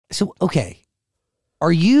So, okay.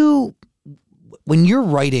 Are you, when you're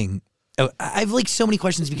writing, I have like so many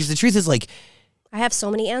questions because the truth is like, I have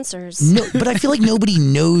so many answers. No, but I feel like nobody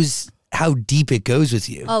knows how deep it goes with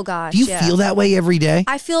you. Oh gosh. Do you feel that way every day?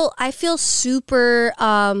 I feel super,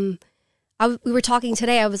 we were talking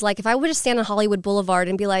today. I was like, if I would just stand on Hollywood Boulevard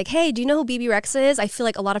and be like, hey, do you know who Bebe Rexha is? I feel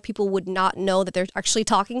like a lot of people would not know that they're actually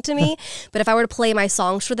talking to me. But if I were to play my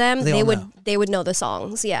songs for them, they would know the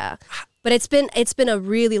songs. Yeah. But it's been a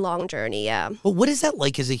really long journey. Yeah. But what is that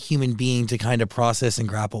like as a human being to kind of process and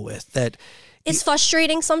grapple with that? It's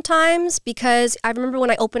frustrating sometimes because I remember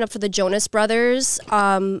when I opened up for the Jonas Brothers,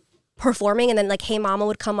 performing, and then like Hey Mama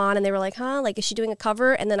would come on and they were like, huh, like, is she doing a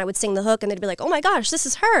cover? And then I would sing the hook and they'd be like, oh my gosh, this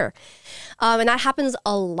is her. And that happens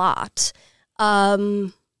a lot.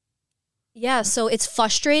 Yeah, so it's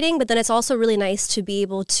frustrating, but then it's also really nice to be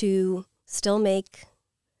able to still make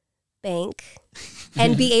bank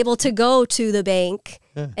and be able to go to the bank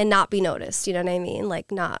and not be noticed. You know what I mean?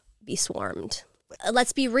 Like, not be swarmed.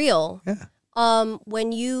 Let's be real. Yeah.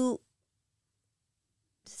 When you,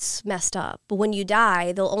 it's messed up, but when you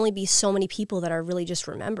die, there'll only be so many people that are really just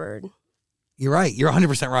remembered. You're right. You're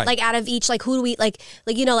 100% right. Like, out of each, like, who do we, like,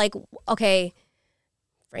 you know, like, okay,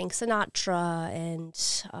 Frank Sinatra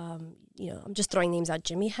and, you know, I'm just throwing names out,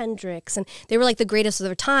 Jimi Hendrix, and they were like the greatest of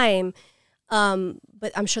their time.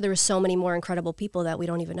 But I'm sure there were so many more incredible people that we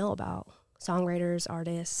don't even know about. Songwriters,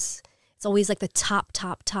 artists. It's always like the top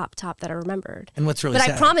that are remembered. And what's really sad.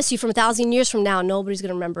 But I promise you, from 1,000 years from now, nobody's going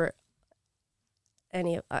to remember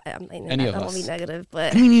any of us. I don't want to be negative,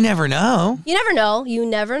 but... I mean, you never know. You never know. You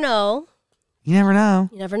never know. You never know.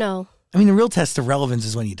 You never know. I mean, the real test of relevance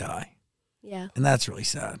is when you die. Yeah. And that's really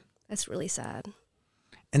sad. That's really sad.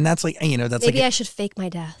 And that's like, you know, that's maybe like... I should fake my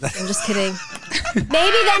death. I'm just kidding.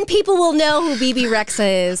 Maybe then people will know who Bebe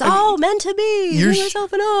Rexha is. Oh, meant to be. You,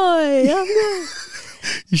 yourself, and I.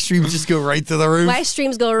 Your streams just go right to the roof. My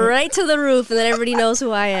streams go right to the roof, and then everybody knows who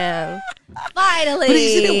I am. Finally. But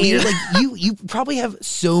isn't it weird? Like, you probably have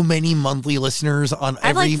so many monthly listeners on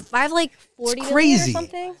every... I have like 40 million or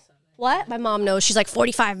something. What? My mom knows. She's like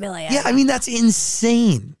 45 million. Yeah, I mean, that's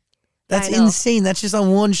insane. That's insane. That's just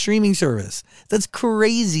on one streaming service. That's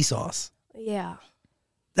crazy sauce. Yeah.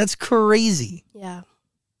 That's crazy. Yeah.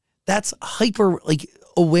 That's hyper, like,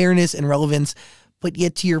 awareness and relevance. But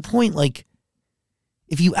yet, to your point, like,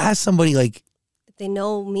 if you ask somebody, like... They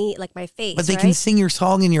know me, like my face, but they can sing your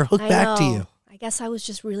song and your hook back to you. I guess I was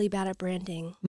just really bad at branding.